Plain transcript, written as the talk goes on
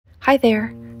Hi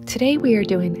there. Today we are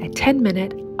doing a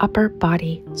 10-minute upper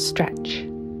body stretch.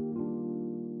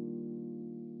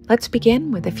 Let's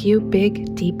begin with a few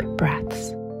big, deep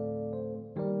breaths.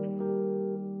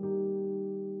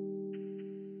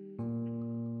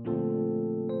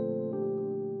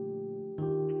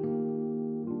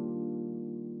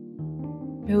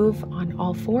 Move on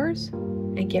all fours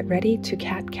and get ready to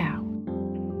cat-cow.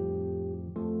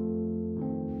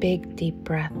 Big, deep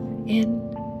breath in.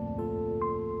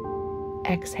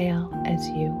 Exhale as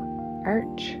you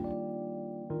arch.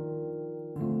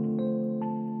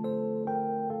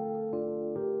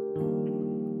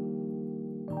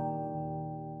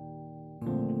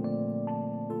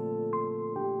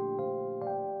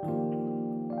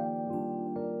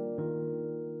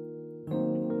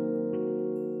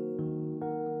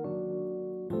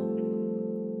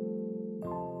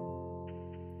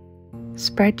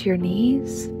 Spread your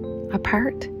knees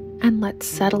apart and let's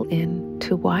settle in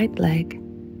to wide leg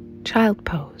child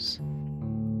pose.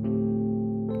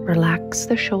 Relax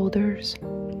the shoulders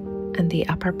and the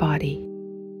upper body.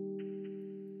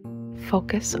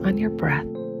 Focus on your breath.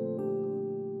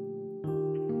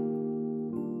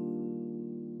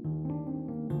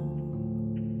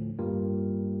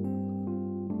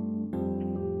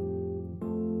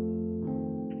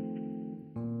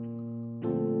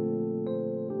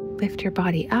 Lift your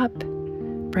body up,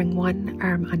 bring one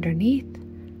arm underneath,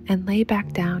 and lay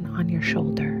back down on your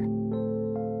shoulder.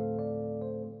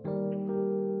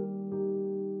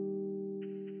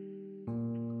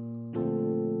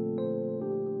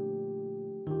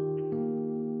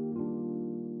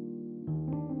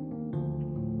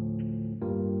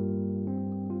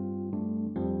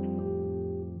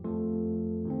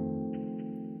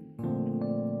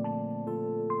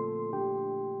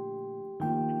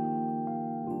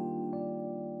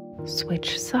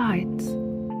 Switch sides.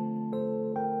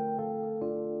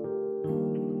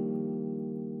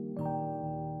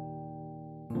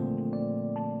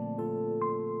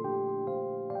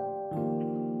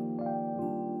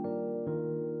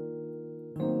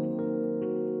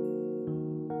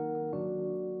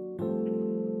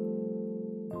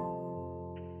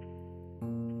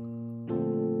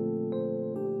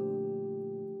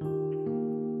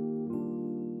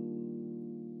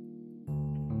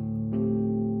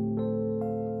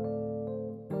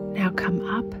 Now come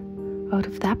up out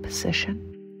of that position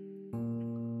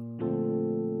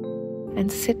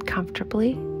and sit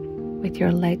comfortably with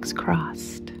your legs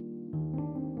crossed.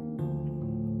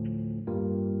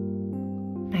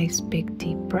 Nice big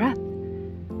deep breath.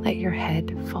 Let your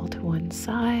head fall to one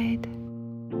side,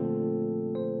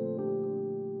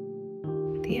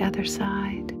 the other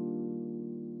side.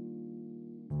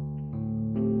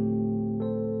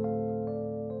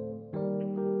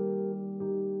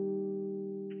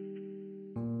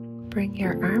 Bring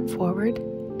your arm forward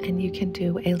and you can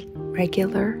do a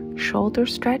regular shoulder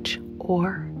stretch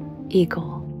or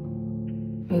eagle.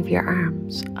 Move your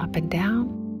arms up and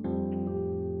down.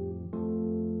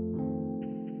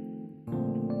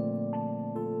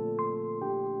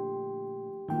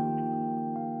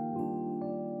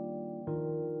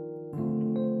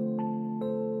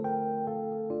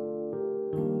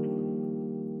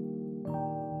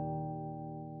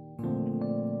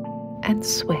 And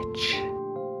switch.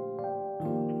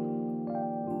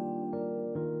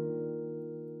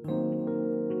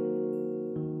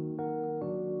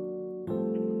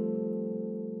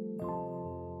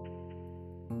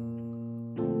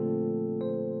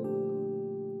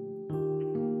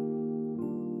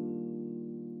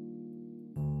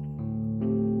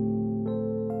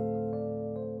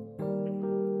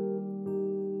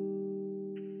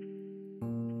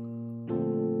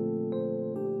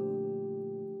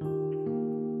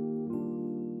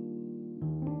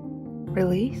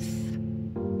 Release.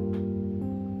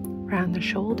 Round the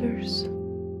shoulders.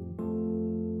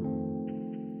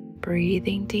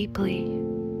 Breathing deeply.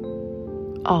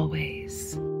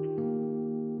 Always.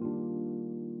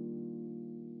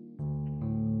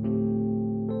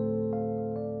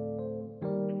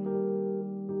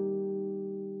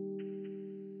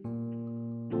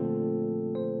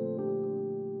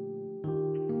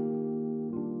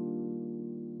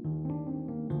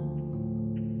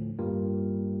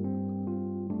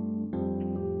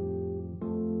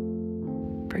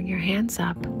 Bring your hands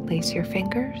up, lace your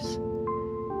fingers,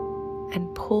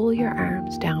 and pull your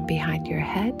arms down behind your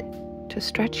head to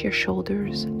stretch your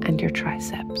shoulders and your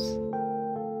triceps.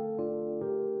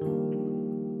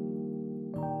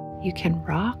 You can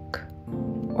rock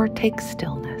or take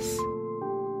stillness.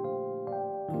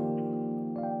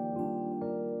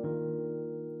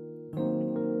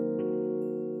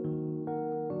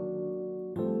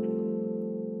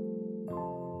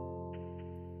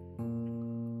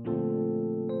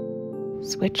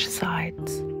 Switch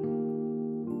sides.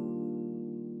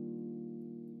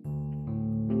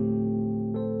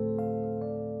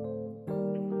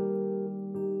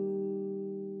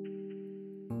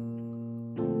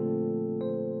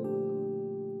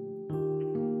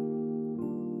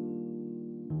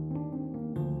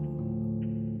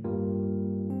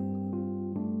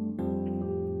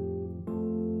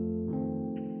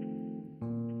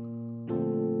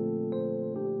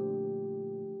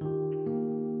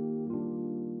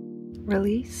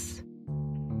 Release.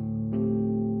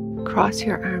 Cross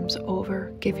your arms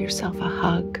over, give yourself a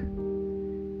hug,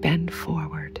 bend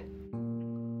forward.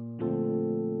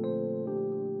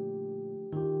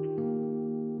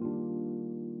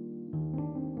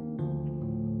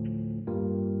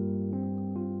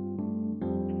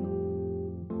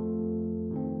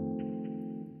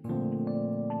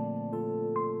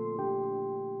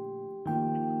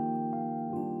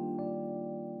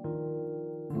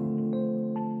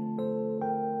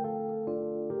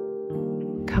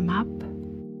 Come up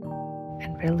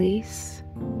and release.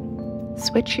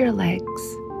 Switch your legs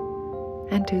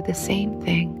and do the same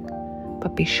thing,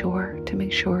 but be sure to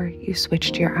make sure you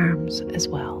switched your arms as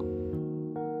well.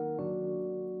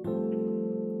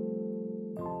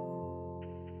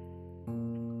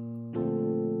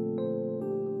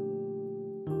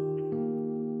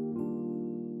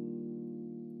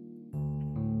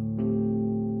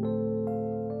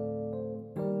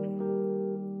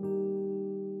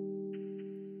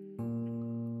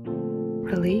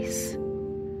 Release.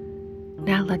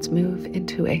 Now let's move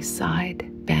into a side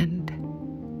bend.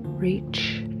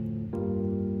 Reach,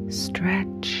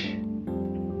 stretch,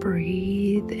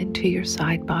 breathe into your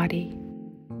side body.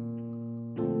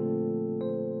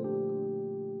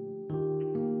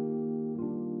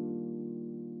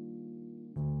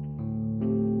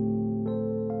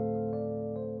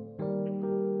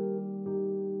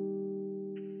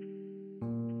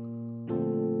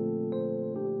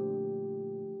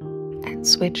 And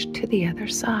switch to the other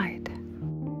side.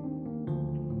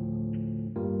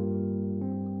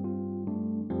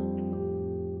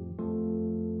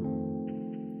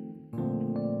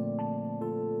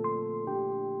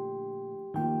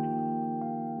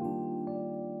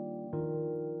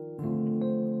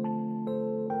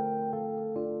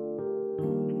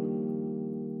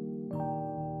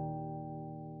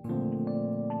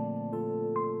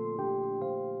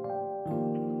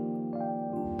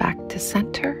 Back to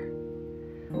center.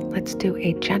 Let's do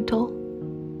a gentle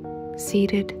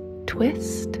seated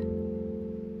twist.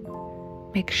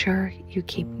 Make sure you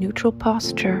keep neutral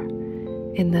posture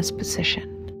in this position.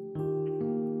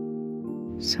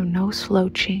 So no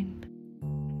slouching.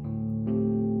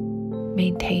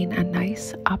 Maintain a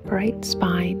nice upright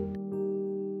spine.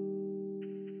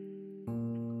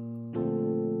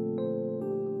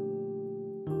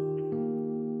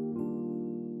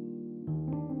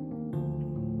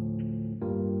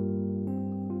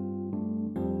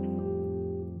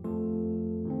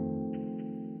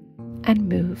 And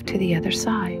move to the other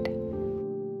side.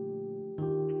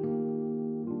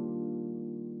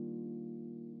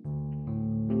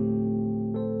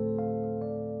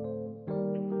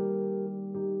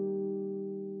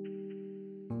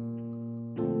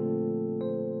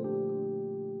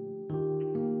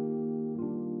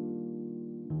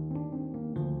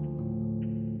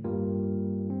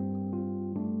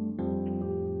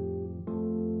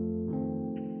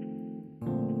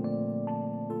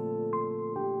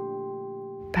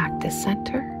 Back to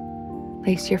center.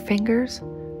 Lace your fingers.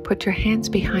 Put your hands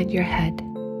behind your head.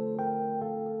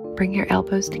 Bring your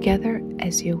elbows together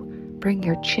as you bring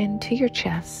your chin to your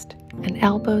chest and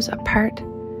elbows apart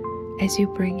as you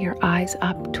bring your eyes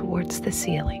up towards the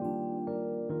ceiling.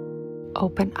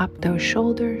 Open up those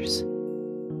shoulders.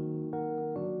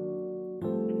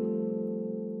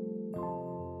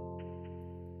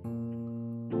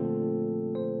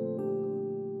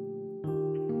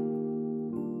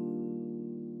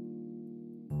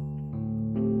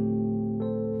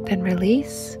 Then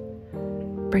release,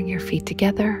 bring your feet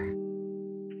together,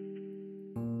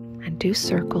 and do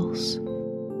circles.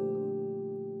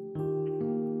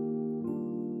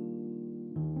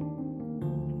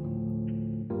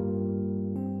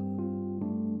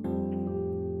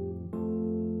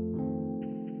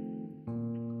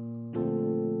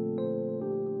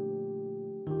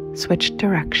 Switch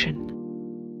direction.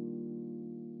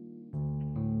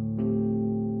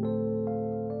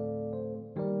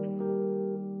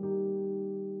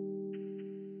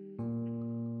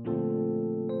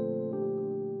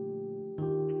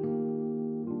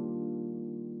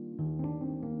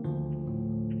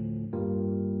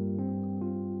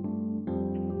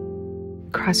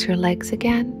 Cross your legs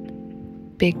again,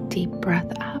 big deep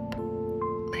breath up.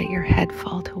 Let your head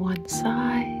fall to one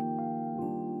side.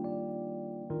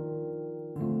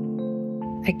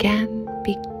 Again,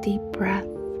 big deep breath.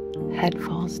 Head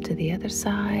falls to the other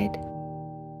side.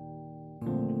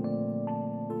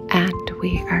 And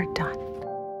we are done.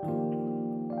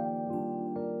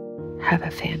 Have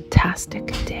a fantastic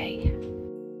day.